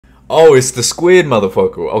Oh, it's the squid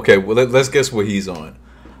motherfucker. Okay, well let's guess what he's on.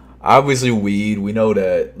 Obviously weed. We know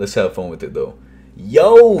that. Let's have fun with it though.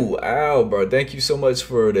 Yo, Al, bro. Thank you so much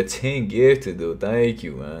for the 10 gifted, dude. Thank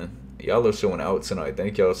you, man. Y'all are showing out tonight.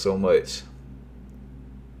 Thank y'all so much.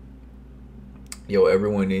 Yo,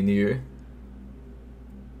 everyone in here.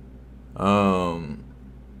 Yo,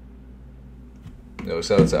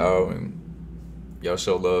 shout out to Al and y'all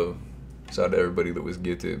show love. Shout out to everybody that was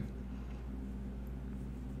gifted.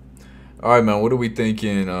 Alright, man, what are we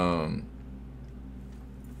thinking?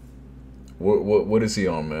 What is he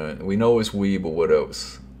on, man? We know it's weed, but what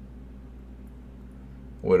else?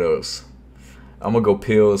 What else? I'm gonna go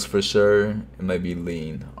pills for sure, and maybe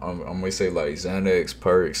lean. I'm gonna say like Xanax,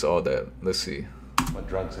 perks, all that. Let's see. What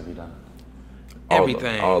drugs have you done?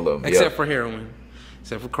 Everything. All of them. Except for heroin.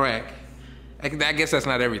 Except for crack. I guess that's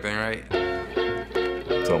not everything, right?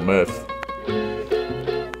 So meth.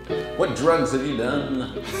 What drugs have you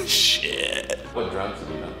done? Shit. What drugs have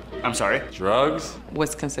you done? I'm sorry? Drugs?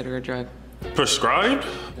 What's considered a drug? Prescribed?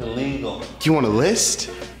 Illegal. Do you want a list?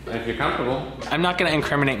 If you're comfortable. I'm not gonna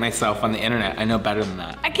incriminate myself on the internet. I know better than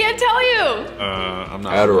that. I can't tell you. I'm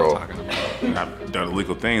not Adderall. talking about. I've done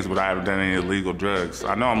illegal things, but I haven't done any illegal drugs.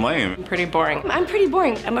 I know I'm lame. Pretty boring. I'm pretty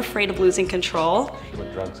boring. I'm afraid of losing control.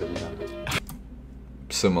 What drugs have you done?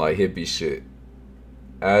 Some like hippie shit.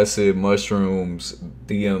 Acid, mushrooms,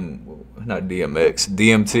 not DMX,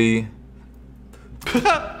 DMT.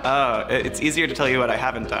 It's easier to tell you what I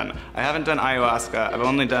haven't done. I haven't done ayahuasca. I've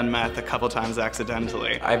only done meth a couple times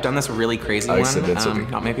accidentally. I've done this really crazy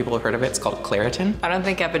one. Not many people have heard of it. It's called Claritin. I don't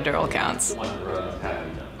think epidural counts. What drugs have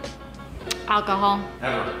you done? Alcohol.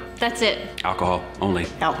 Never. That's it. Alcohol only.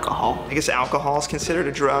 Alcohol. I guess alcohol is considered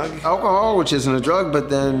a drug. Alcohol, which isn't a drug,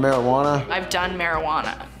 but then marijuana. I've done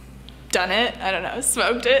marijuana. Done it. I don't know.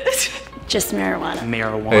 Smoked it. Just marijuana.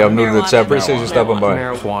 Marijuana. Hey, I'm new to the chat. Appreciate you stopping by.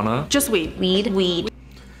 Marijuana. Just weed. Weed.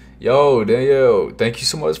 Yo, Danielle, thank you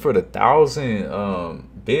so much for the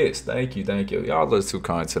 1,000 bits. Thank you. Y'all was too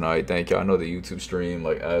kind tonight. Thank you. I know the YouTube stream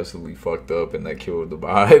like absolutely fucked up and that killed the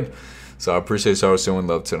vibe. So I appreciate y'all showing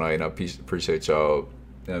love tonight, and I appreciate y'all.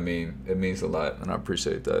 I mean, it means a lot, and I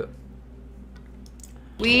appreciate that.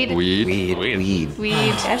 Weed. Weed.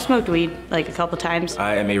 I've smoked weed like a couple times.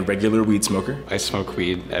 I am a regular weed smoker. I smoke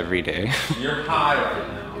weed every day. You're high right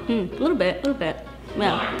now. A little bit.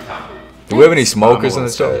 Well, Do we have any smokers in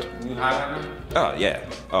the chat? You high right now? Oh, yeah.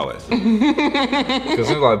 Always. Because there's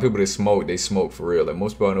a lot of people that smoke, they smoke for real. Like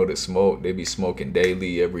most people I know that smoke, they be smoking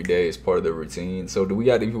daily, every day as part of their routine. So do we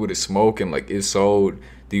got any people that smoke and like it's sold?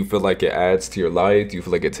 Do you feel like it adds to your life? Do you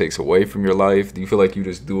feel like it takes away from your life? Do you feel like you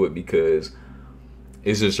just do it because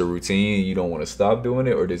it's just a routine, you don't want to stop doing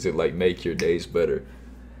it? Or does it like make your days better?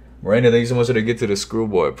 Miranda, thank you so much for to get to the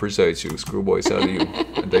Screwboy. Appreciate you. Screwboy, shout out to you.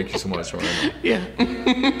 And thank you so much, Miranda. Yeah.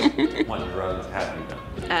 What drugs have you done?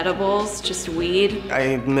 edibles, just weed.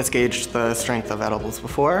 I misgauged the strength of edibles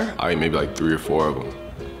before. I ate maybe like 3 or 4 of them.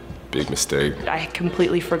 Big mistake. I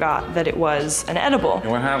completely forgot that it was an edible. And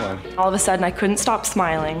what happened? All of a sudden, I couldn't stop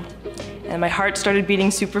smiling, and my heart started beating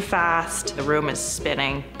super fast. The room is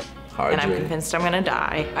spinning, and I'm convinced I'm gonna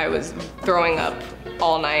die. I was throwing up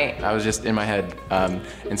all night. I was just in my head,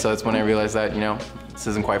 and so that's when I realized that, you know, this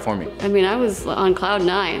isn't quite for me. I mean, I was on cloud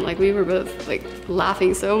 9. Like, we were both, like,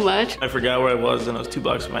 laughing so much. I forgot where I was, and I was 2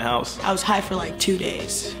 blocks from my house. I was high for like 2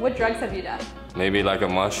 days. What drugs have you done? Maybe like a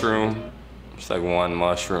mushroom. Just like 1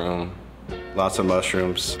 mushroom. Lots of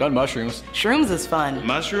mushrooms. Done mushrooms. Shrooms is fun.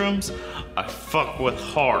 Mushrooms? I fuck with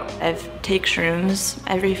hard. I take shrooms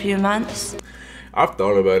every few months. I've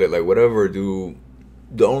thought about it, like whatever I do,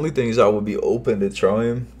 the only things I would be open to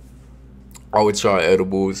trying, I would try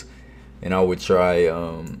edibles, and I would try,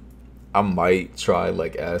 I might try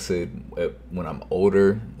like acid when I'm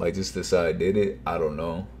older, like just to say I did it, I don't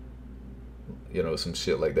know. You know, some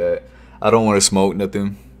shit like that. I don't want to smoke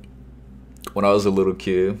nothing. When I was a little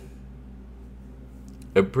kid,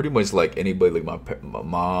 and pretty much like anybody, like my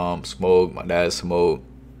mom smoked, my dad smoked.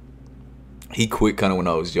 He quit kind of when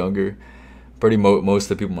I was younger.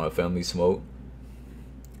 Most of the people in my family smoked.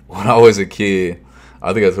 When I was a kid,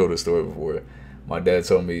 I think I told the story before. My dad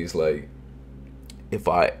told me, he's like, if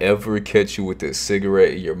I ever catch you with this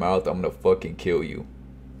cigarette in your mouth, I'm gonna fucking kill you.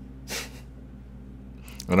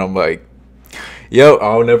 And I'm like, yo,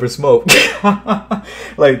 I'll never smoke.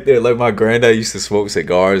 like my granddad used to smoke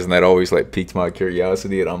cigars, and that always like piqued my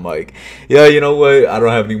curiosity. And I'm like, yeah, you know what? I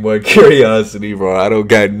don't have any more curiosity, bro. I don't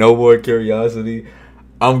got no more curiosity.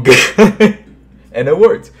 I'm good. And it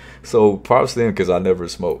worked. So props to him, because I never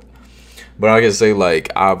smoked. But I can say,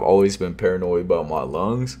 like, I've always been paranoid about my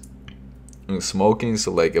lungs and smoking.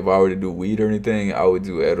 So like if I were to do weed or anything, I would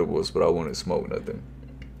do edibles, but I wouldn't smoke nothing.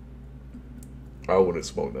 I wouldn't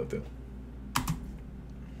smoke nothing.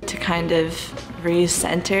 To kind of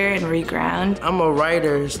re-center and reground. I'm a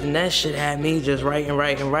writer, and that shit had me just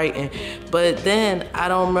writing. But then I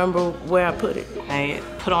don't remember where I put it. I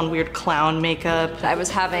put on weird clown makeup. I was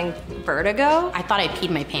having vertigo. I thought I peed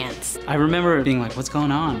my pants. I remember being like, what's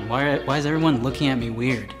going on? Why is everyone looking at me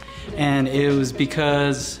weird? And it was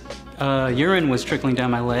because urine was trickling down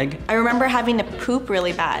my leg. I remember having to poop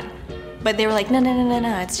really bad. But they were like, no,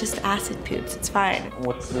 it's just acid poops, it's fine.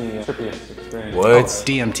 What's the trippiest experience? What? Oh,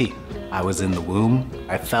 DMT. I was in the womb.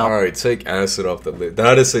 I felt. Alright, take acid off the list.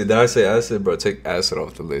 Did I say acid, bro? Take acid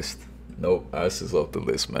off the list. Nope, acid's off the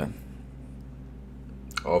list, man.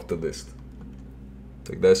 Off the list.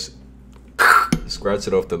 Take that shit. Scratch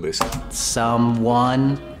it off the list.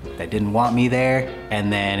 Someone that didn't want me there,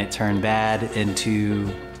 and then it turned bad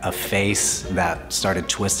into a face that started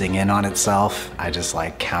twisting in on itself. I just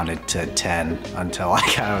like counted to 10 until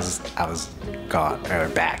like I was gone or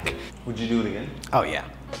back. Would you do it again? Oh yeah.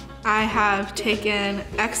 I have taken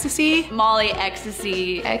ecstasy. Molly,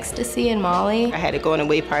 ecstasy. Ecstasy and Molly. I had a going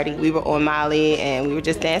away party. We were on Molly and we were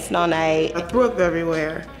just dancing all night. I threw up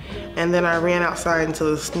everywhere. And then I ran outside into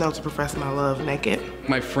the snow to profess my love naked.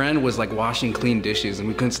 My friend was like washing clean dishes and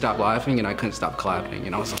we couldn't stop laughing and I couldn't stop clapping.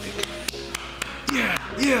 And I was like, yeah.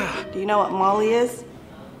 Do you know what Molly is?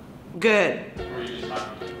 Good.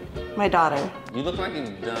 My daughter. You look like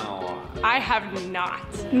you've done a lot. I have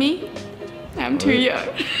not. Me? I'm too young.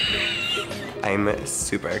 I'm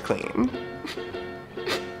super clean.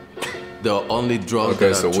 The only drug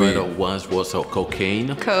that I tried once was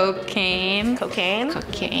cocaine. Cocaine. Cocaine?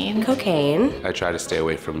 Cocaine. Cocaine. I try to stay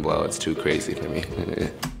away from blow. It's too crazy for me.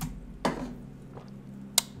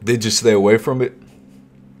 Did you stay away from it?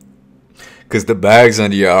 Because the bags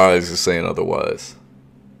under your eyes are saying otherwise.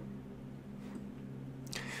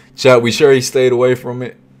 Chat, we sure you stayed away from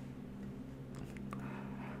it?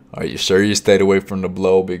 Are you sure you stayed away from the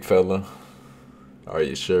blow, big fella? Are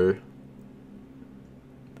you sure?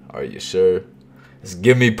 Are you sure? Just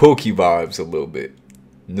give me Pookie vibes a little bit.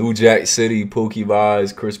 New Jack City, Pookie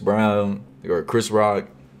vibes, Chris Brown, or Chris Rock.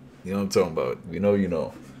 You know what I'm talking about. You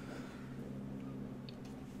know.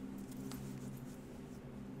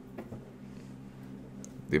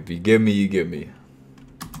 If you give me, you give me.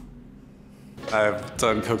 I've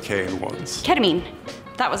done cocaine once. Ketamine.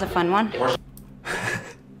 That was a fun one.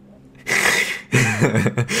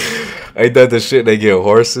 Ain't that the shit they give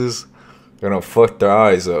horses? They're gonna fuck their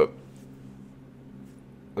eyes up.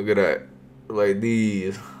 Look at that. Like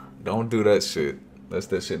these. Don't do that shit. That's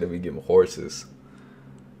that shit that we give horses.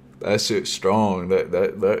 That shit strong. That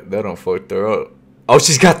don't fuck her up. Oh,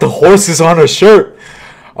 she's got the horses on her shirt.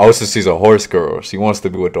 Oh, so she's a horse girl. She wants to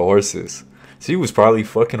be with the horses. She was probably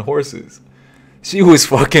fucking horses. She was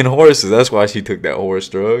fucking horses. That's why she took that horse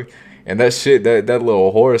drug. And that shit, that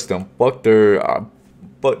little horse done fucked her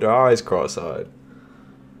eyes cross-eyed.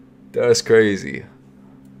 That's crazy.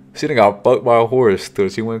 She done got fucked by a horse till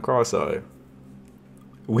she went cross-eyed.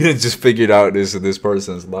 We done just figured out this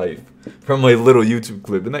person's life from a little YouTube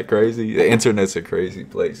clip. Isn't that crazy? The internet's a crazy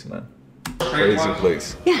place, man. Crazy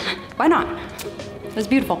place. Yeah, why not? It was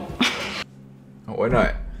beautiful. Why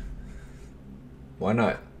not? Why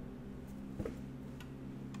not?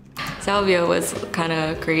 Salvia was kind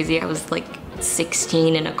of crazy. I was like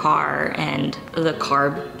 16 in a car and the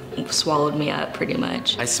car swallowed me up pretty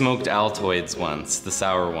much. I smoked Altoids once, the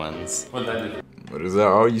sour ones. What'd that do? What is that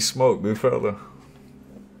all you smoke, big fella?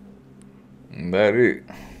 That it.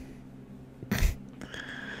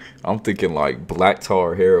 I'm thinking like black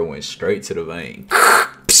tar heroin straight to the vein.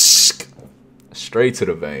 Straight to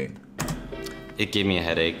the vein. It gave me a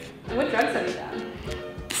headache. What drugs have you done?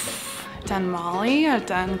 I've done Molly, I've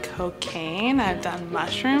done cocaine, I've done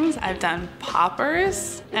mushrooms, I've done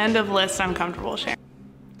poppers. End of list, I'm comfortable sharing.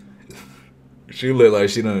 She look like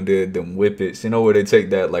she done did them whippets. You know where they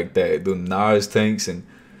take that like that, the Nas tanks and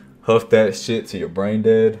huff that shit to your brain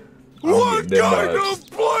dead? What kind of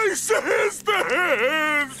place is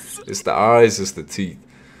this? It's the eyes, it's the teeth.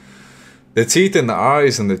 The teeth and the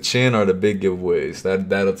eyes and the chin are the big giveaways.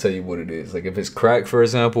 That'll tell you what it is. Like if it's cracked, for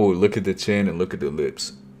example, look at the chin and look at the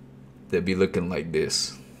lips. They'll be looking like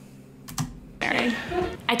this.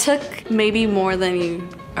 I took maybe more than you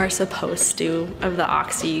are supposed to of the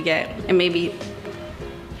oxy you get, and maybe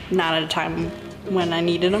not at a time when I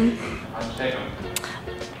needed them.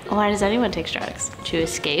 Why does anyone take drugs? To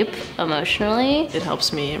escape emotionally. It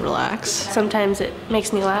helps me relax. Sometimes it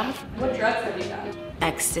makes me laugh. What drugs have you done?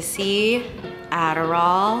 Ecstasy,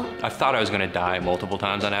 Adderall. I thought I was gonna die multiple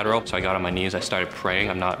times on Adderall, so I got on my knees, I started praying.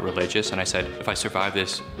 I'm not religious, and I said, if I survive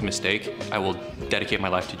this mistake, I will dedicate my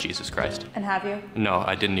life to Jesus Christ. And have you? No,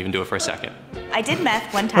 I didn't even do it for a second. I did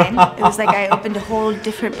meth one time. It was like I opened a whole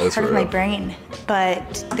different part of my brain.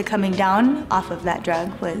 But the coming down off of that drug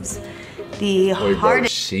was the Wait, bro,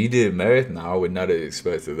 hardest. she did meth? No, I would not have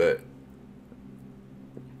expected that.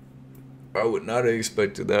 I would not have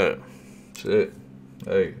expected that. Shit.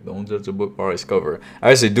 Hey, don't judge a book by its cover. I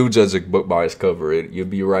actually do judge a book by its cover. You'll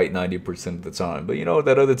be right 90% of the time. But you know,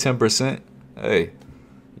 that other 10%, hey,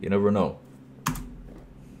 you never know.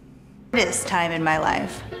 Hardest time in my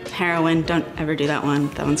life. Heroin, don't ever do that one.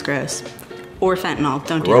 That one's gross. Or fentanyl,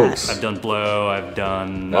 don't Gross. do that. I've done blow, I've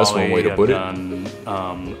done That's Molly, one way to I've put it. done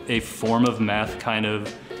a form of meth, kind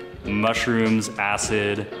of, mushrooms,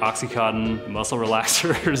 acid, Oxycontin, muscle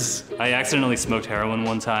relaxers. I accidentally smoked heroin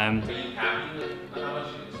one time.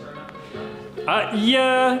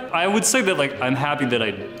 Yeah, I would say that, like, I'm happy that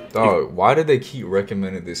I... Dog, why do they keep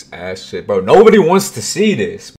recommending this ass shit? Bro, nobody wants to see this.